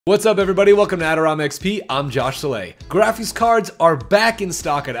What's up everybody, welcome to AdoramaXP, I'm Josh Saleh. Graphics cards are back in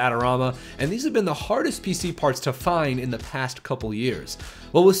stock at Adorama, and these have been the hardest PC parts to find in the past couple years.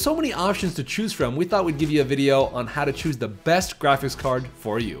 Well, with so many options to choose from, we thought we'd give you a video on how to choose the best graphics card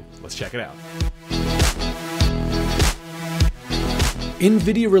for you. Let's check it out.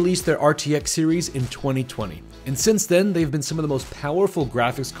 NVIDIA released their RTX series in 2020, and since then they've been some of the most powerful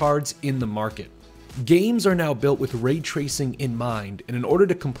graphics cards in the market. Games are now built with ray tracing in mind, and in order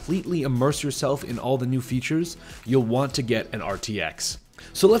to completely immerse yourself in all the new features, you'll want to get an RTX.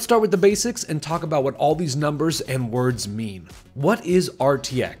 So let's start with the basics and talk about what all these numbers and words mean. What is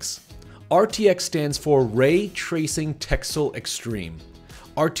RTX? RTX stands for Ray Tracing Tensor Extreme.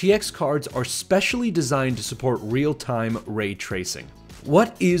 RTX cards are specially designed to support real-time ray tracing.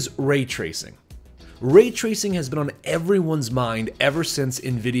 What is ray tracing? Ray tracing has been on everyone's mind ever since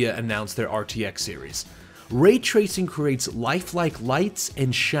NVIDIA announced their RTX series. Ray tracing creates lifelike lights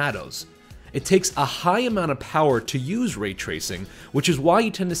and shadows. It takes a high amount of power to use ray tracing, which is why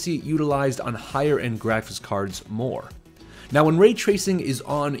you tend to see it utilized on higher end graphics cards more. Now when ray tracing is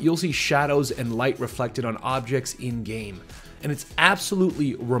on, you'll see shadows and light reflected on objects in-game, and it's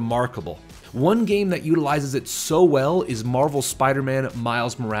absolutely remarkable. One game that utilizes it so well is Marvel's Spider-Man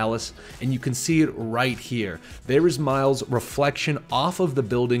Miles Morales, and you can see it right here. There is Miles' reflection off of the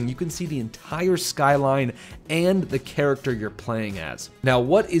building. You can see the entire skyline and the character you're playing as. Now,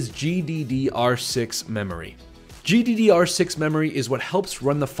 what is GDDR6 memory? GDDR6 memory is what helps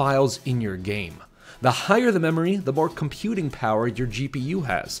run the files in your game. The higher the memory, the more computing power your GPU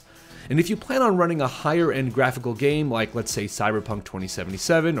has. And if you plan on running a higher end graphical game like, let's say, Cyberpunk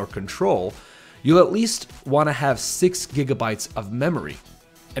 2077 or Control, you'll at least want to have 6 GB of memory.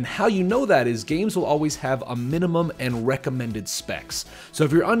 And how you know that is games will always have a minimum and recommended specs. So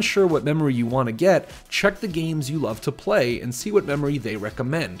if you're unsure what memory you want to get, check the games you love to play and see what memory they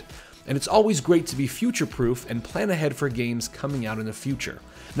recommend. And it's always great to be future-proof and plan ahead for games coming out in the future.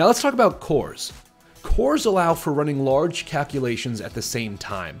 Now let's talk about cores. Cores allow for running large calculations at the same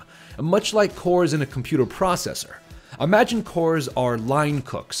time, much like cores in a computer processor. Imagine cores are line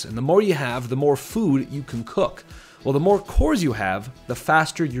cooks, and the more you have, the more food you can cook. Well, the more cores you have, the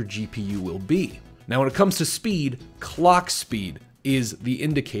faster your GPU will be. Now, when it comes to speed, clock speed is the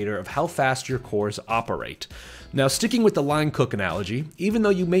indicator of how fast your cores operate. Now, sticking with the line cook analogy, even though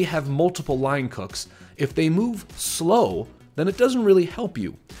you may have multiple line cooks, if they move slow, then it doesn't really help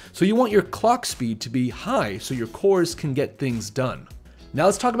you. So you want your clock speed to be high so your cores can get things done. Now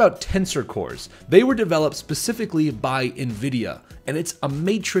let's talk about Tensor Cores. They were developed specifically by NVIDIA, and it's a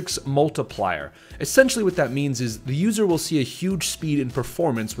matrix multiplier. Essentially what that means is the user will see a huge speed in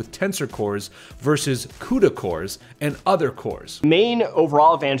performance with Tensor Cores versus CUDA cores and other cores. The main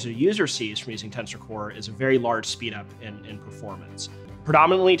overall advantage the user sees from using Tensor Core is a very large speed up in performance.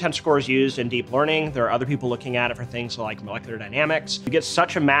 Predominantly, Tensor Core is used in deep learning. There are other people looking at it for things like molecular dynamics. You get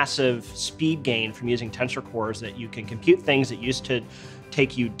such a massive speed gain from using Tensor Cores that you can compute things that used to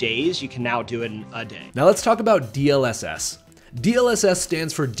take you days, you can now do it in a day. Now let's talk about DLSS. DLSS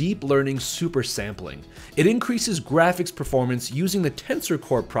stands for Deep Learning Super Sampling. It increases graphics performance using the Tensor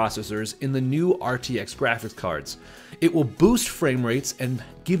Core processors in the new RTX graphics cards. It will boost frame rates and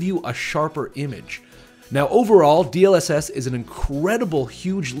give you a sharper image. Now overall, DLSS is an incredible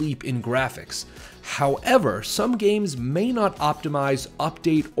huge leap in graphics. However, some games may not optimize,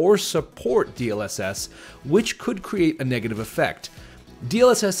 update, or support DLSS, which could create a negative effect.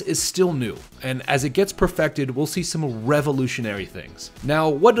 DLSS is still new, and as it gets perfected, we'll see some revolutionary things. Now,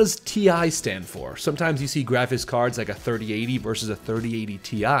 what does TI stand for? Sometimes you see graphics cards like a 3080 versus a 3080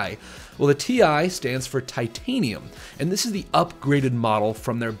 Ti. Well, the TI stands for titanium, and this is the upgraded model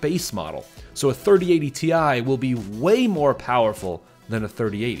from their base model. So a 3080 Ti will be way more powerful than a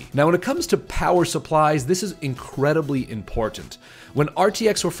 3080. Now when it comes to power supplies, this is incredibly important. When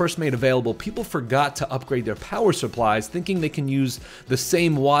RTX were first made available, people forgot to upgrade their power supplies, thinking they can use the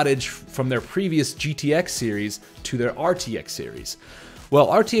same wattage from their previous GTX series to their RTX series. Well,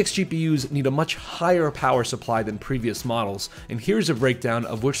 RTX GPUs need a much higher power supply than previous models, and here's a breakdown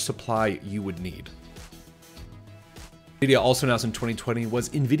of which supply you would need. NVIDIA also announced in 2020 was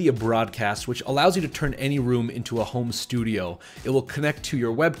NVIDIA Broadcast, which allows you to turn any room into a home studio. It will connect to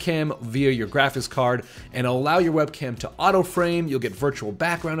your webcam via your graphics card, and it'll allow your webcam to auto frame. You'll get virtual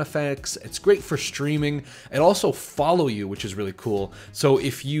background effects. It's great for streaming. It also follow you, which is really cool. So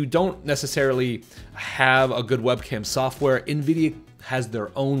if you don't necessarily have a good webcam software, NVIDIA has their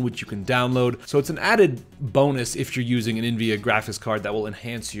own which you can download. So it's an added bonus if you're using an NVIDIA graphics card that will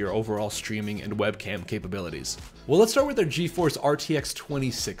enhance your overall streaming and webcam capabilities. Well, let's start with our GeForce RTX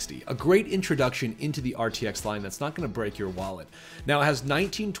 2060, a great introduction into the RTX line that's not going to break your wallet. Now, it has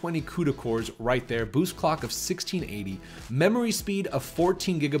 1920 CUDA cores right there, boost clock of 1680, memory speed of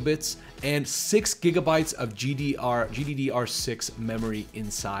 14 gigabits, and 6 gigabytes of GDDR6 memory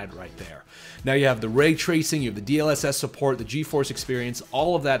inside right there. Now you have the ray tracing, you have the DLSS support, the GeForce experience,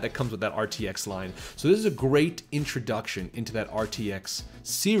 all of that comes with that RTX line. So this is a great introduction into that RTX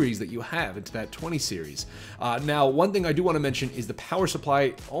series that you have, into that 20 series. Now, one thing I do want to mention is the power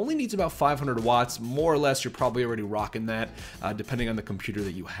supply only needs about 500 watts, more or less. You're probably already rocking that, depending on the computer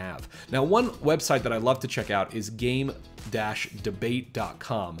that you have. Now, one website that I love to check out is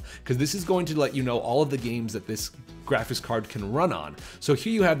game-debate.com, because this is going to let you know all of the games that this graphics card can run on. So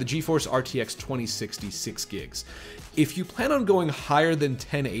here you have the GeForce RTX 2060 6 gigs. If you plan on going higher than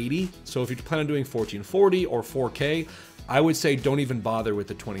 1080, so if you plan on doing 1440 or 4K, I would say don't even bother with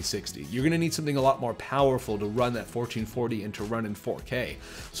the 2060. You're gonna need something a lot more powerful to run that 1440 and to run in 4K.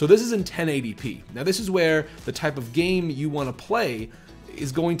 So this is in 1080p. Now this is where the type of game you wanna play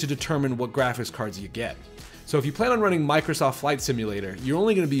is going to determine what graphics cards you get. So if you plan on running Microsoft Flight Simulator, you're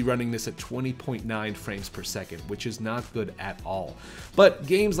only going to be running this at 20.9 frames per second, which is not good at all. But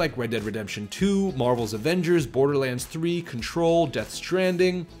games like Red Dead Redemption 2, Marvel's Avengers, Borderlands 3, Control, Death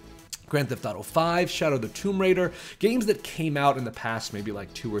Stranding, Grand Theft Auto 5, Shadow of the Tomb Raider, games that came out in the past maybe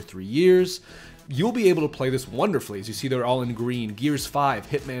like 2 or 3 years, you'll be able to play this wonderfully. As you see, they're all in green. Gears 5,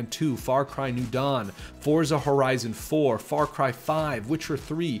 Hitman 2, Far Cry New Dawn, Forza Horizon 4, Far Cry 5, Witcher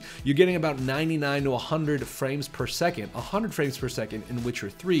 3. You're getting about 99 to 100 frames per second, 100 frames per second in Witcher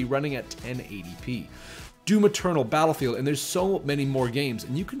 3 running at 1080p. Doom Eternal, Battlefield, and there's so many more games.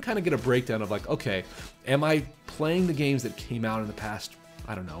 And you can kind of get a breakdown of like, okay, am I playing the games that came out in the past,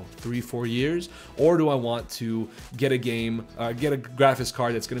 I don't know, 3-4 years? Or do I want to get a game, get a graphics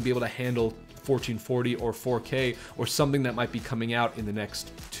card that's going to be able to handle 1440 or 4K or something that might be coming out in the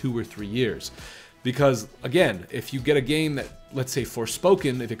next 2 or 3 years? Because again, if you get a game that, let's say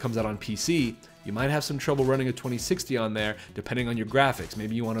Forspoken, if it comes out on PC, you might have some trouble running a 2060 on there depending on your graphics.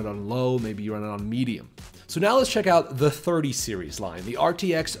 Maybe you want it on low, maybe you run it on medium. So now let's check out the 30 series line, the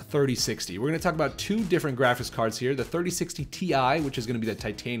RTX 3060. We're going to talk about 2 different graphics cards here, the 3060 Ti, which is going to be the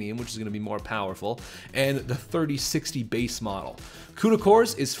titanium, which is going to be more powerful, and the 3060 base model. CUDA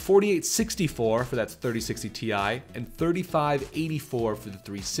cores is 4864 for that 3060 Ti and 3584 for the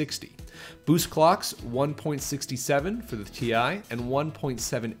 360. Boost clocks 1.67 for the Ti and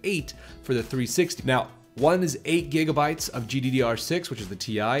 1.78 for the 360. Now, one is 8 gigabytes of GDDR6, which is the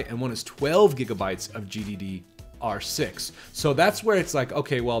Ti, and one is 12 gigabytes of GDDR6. So that's where it's like,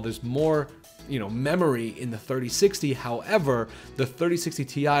 okay, well, there's more, memory in the 3060. However, the 3060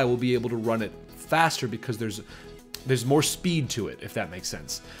 Ti will be able to run it faster because there's more speed to it, if that makes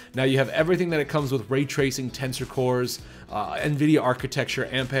sense. Now you have everything that it comes with: ray tracing, Tensor Cores, NVIDIA architecture,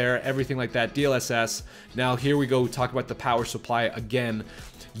 Ampere, everything like that, DLSS. Now here we go, talk about the power supply again.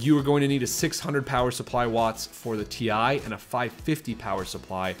 You are going to need a 600 power supply watts for the Ti and a 550 power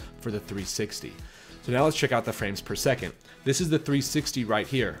supply for the 360. So now let's check out the frames per second. This is the 360 right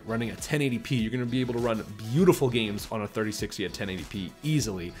here, running at 1080p. You're going to be able to run beautiful games on a 3060 at 1080p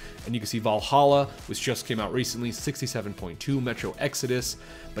easily. And you can see Valhalla, which just came out recently, 67.2, Metro Exodus.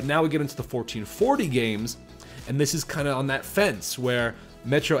 But now we get into the 1440 games, and this is kind of on that fence where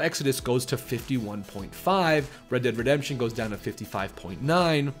Metro Exodus goes to 51.5, Red Dead Redemption goes down to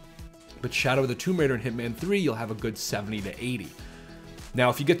 55.9, but Shadow of the Tomb Raider and Hitman 3, you'll have a good 70 to 80. Now,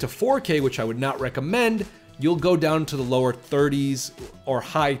 if you get to 4K, which I would not recommend, you'll go down to the lower 30s or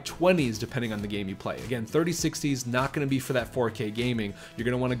high 20s depending on the game you play. Again, 3060 is not going to be for that 4K gaming. You're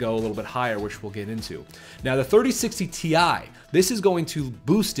going to want to go a little bit higher, which we'll get into. Now, the 3060 Ti, this is going to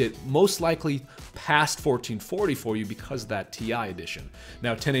boost it most likely past 1440 for you because of that Ti edition.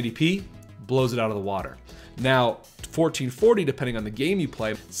 Now, 1080p blows it out of the water. Now, 1440, depending on the game you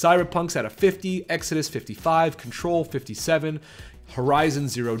play, Cyberpunk's at a 50, Exodus 55, Control 57, Horizon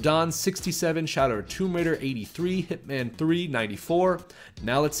Zero Dawn 67, Shadow of Tomb Raider 83, Hitman 3 94.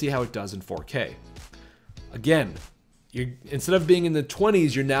 Now let's see how it does in 4K. Again, instead of being in the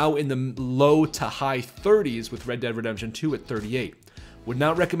 20s, you're now in the low to high 30s with Red Dead Redemption 2 at 38. Would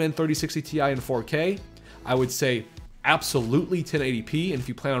not recommend 3060 Ti in 4K. I would say absolutely 1080p, and if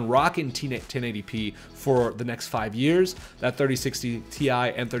you plan on rocking 1080p for the next 5 years, that 3060 Ti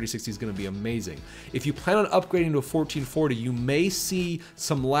and 3060 is going to be amazing. If you plan on upgrading to a 1440, you may see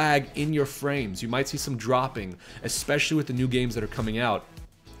some lag in your frames. You might see some dropping, especially with the new games that are coming out.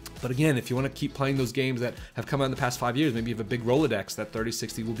 But again, if you want to keep playing those games that have come out in the past 5 years, maybe you have a big Rolodex, that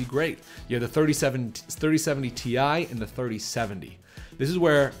 3060 will be great. You have the 3070 Ti and the 3070. This is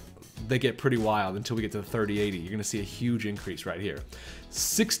where they get pretty wild until we get to the 3080. You're gonna see a huge increase right here.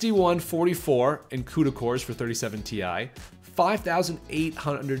 6144 in CUDA cores for 3070 Ti,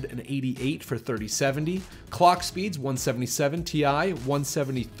 5888 for 3070, clock speeds 177 Ti,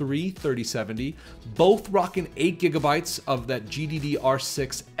 173 3070, both rocking 8 gigabytes of that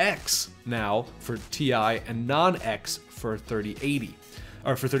GDDR6X now for Ti and non-X for 3080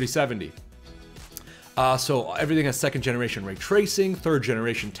 or for 3070. So everything has second generation ray tracing, third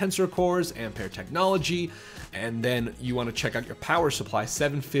generation Tensor Cores, Ampere technology, and then you want to check out your power supply,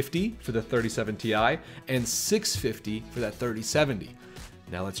 750 for the 3070 Ti and 650 for that 3070.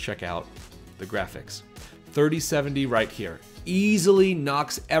 Now let's check out the graphics. 3070 right here easily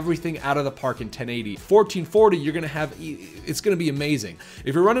knocks everything out of the park in 1080. 1440, you're gonna have, it's gonna be amazing.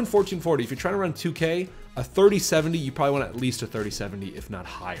 If you're running 1440, if you're trying to run 2K, a 3070, you probably want at least a 3070, if not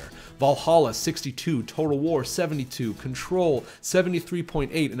higher. Valhalla 62, Total War 72, Control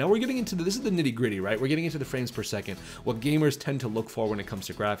 73.8. And now we're getting into this is the nitty gritty, right? We're getting into the frames per second, what gamers tend to look for when it comes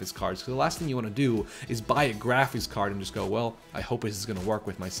to graphics cards. Because the last thing you want to do is buy a graphics card and just go, well, I hope this is going to work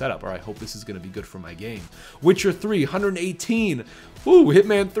with my setup, or I hope this is going to be good for my game. Witcher 3, 118. Woo,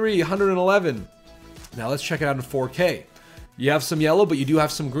 Hitman 3, 111. Now let's check it out in 4K. You have some yellow, but you do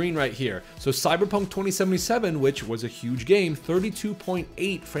have some green right here. So Cyberpunk 2077, which was a huge game,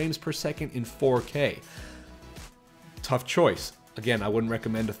 32.8 frames per second in 4K. Tough choice. Again, I wouldn't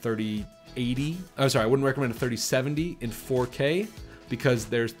recommend a 3080. Oh, sorry, I wouldn't recommend a 3070 in 4K because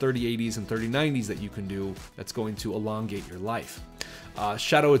there's 3080s and 3090s that you can do that's going to elongate your life.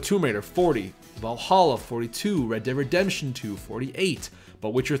 Shadow of Tomb Raider 40, Valhalla 42, Red Dead Redemption 2 48.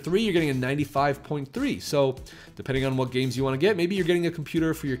 But Witcher 3, you're getting a 95.3. So depending on what games you want to get, maybe you're getting a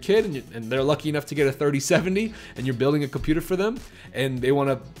computer for your kid and they're lucky enough to get a 3070 and you're building a computer for them and you want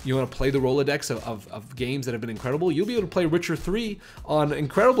to play the Rolodex of games that have been incredible. You'll be able to play Witcher 3 on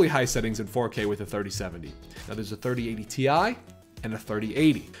incredibly high settings in 4K with a 3070. Now there's a 3080 Ti and a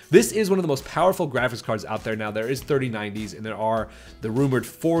 3080. This is one of the most powerful graphics cards out there now. There is 3090s and there are the rumored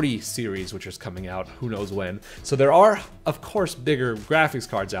 40 series, which is coming out who knows when. So there are, of course, bigger graphics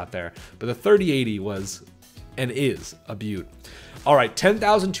cards out there, but the 3080 was and is a beaut. All right,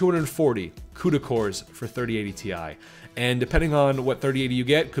 10,240 CUDA cores for 3080 Ti. And depending on what 3080 you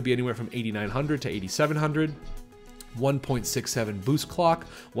get, could be anywhere from 8900 to 8700. 1.67 boost clock,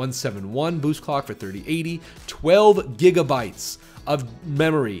 171 boost clock for 3080, 12 gigabytes of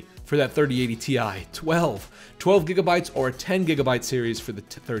memory for that 3080 Ti, 12 gigabytes or a 10 gigabyte series for the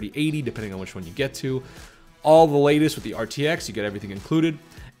 3080, depending on which one you get to. All the latest with the RTX, you get everything included.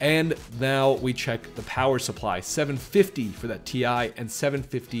 And now we check the power supply, 750 for that Ti and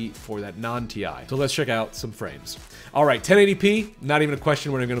 750 for that non-Ti. So let's check out some frames. All right, 1080p, not even a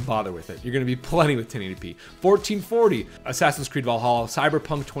question, we're not gonna bother with it. You're gonna be plenty with 1080p. 1440, Assassin's Creed Valhalla,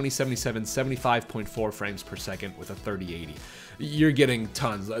 Cyberpunk 2077, 75.4 frames per second with a 3080. You're getting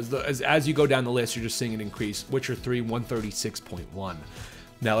tons. As you go down the list, you're just seeing an increase. Witcher 3, 136.1.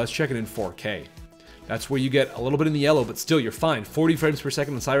 Now let's check it in 4K. That's where you get a little bit in the yellow, but still you're fine. 40 frames per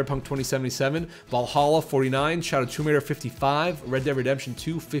second on Cyberpunk 2077, Valhalla 49, Shadow of Tomb Raider 55, Red Dead Redemption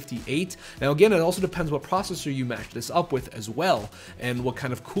 2 58. Now again, it also depends what processor you match this up with as well, and what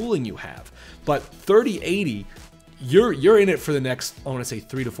kind of cooling you have. But 3080, you're in it for the next, I want to say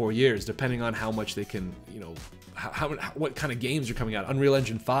 3 to 4 years, depending on how much they can, you know, what kind of games are coming out. Unreal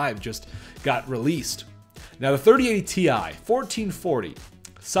Engine 5 just got released. Now the 3080 Ti, 1440.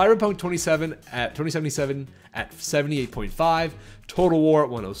 Cyberpunk 2077 at 78.5, Total War at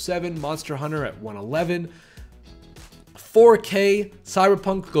 107, Monster Hunter at 111, 4K,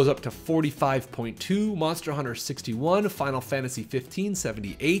 Cyberpunk goes up to 45.2, Monster Hunter 61, Final Fantasy 15,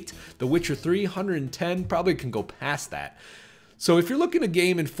 78, The Witcher 3, 110, probably can go past that. So if you're looking at a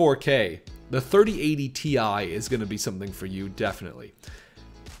game in 4K, the 3080 Ti is going to be something for you, definitely.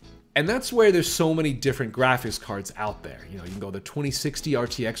 And that's where there's so many different graphics cards out there. You know, you can go the 2060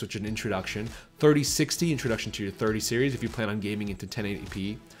 RTX, which is an introduction, 3060 introduction to your 30 series if you plan on gaming into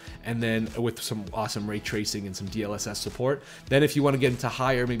 1080p, and then with some awesome ray tracing and some DLSS support. Then if you want to get into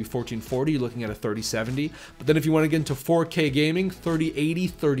higher, maybe 1440, you're looking at a 3070. But then if you want to get into 4K gaming, 3080,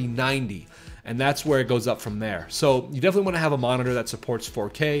 3090. And that's where it goes up from there. So you definitely want to have a monitor that supports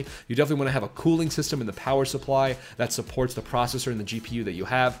 4K. You definitely want to have a cooling system in the power supply that supports the processor and the GPU that you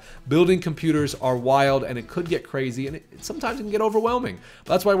have. Building computers are wild and it could get crazy and sometimes it can get overwhelming.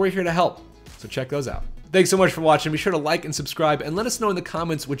 But that's why we're here to help. So check those out. Thanks so much for watching. Be sure to like and subscribe and let us know in the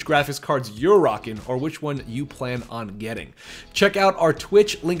comments which graphics cards you're rocking or which one you plan on getting. Check out our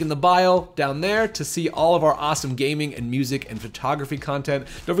Twitch, link in the bio down there to see all of our awesome gaming and music and photography content.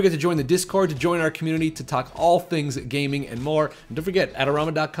 Don't forget to join the Discord to join our community to talk all things gaming and more. And don't forget,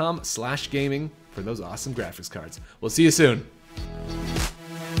 adorama.com/gaming for those awesome graphics cards. We'll see you soon.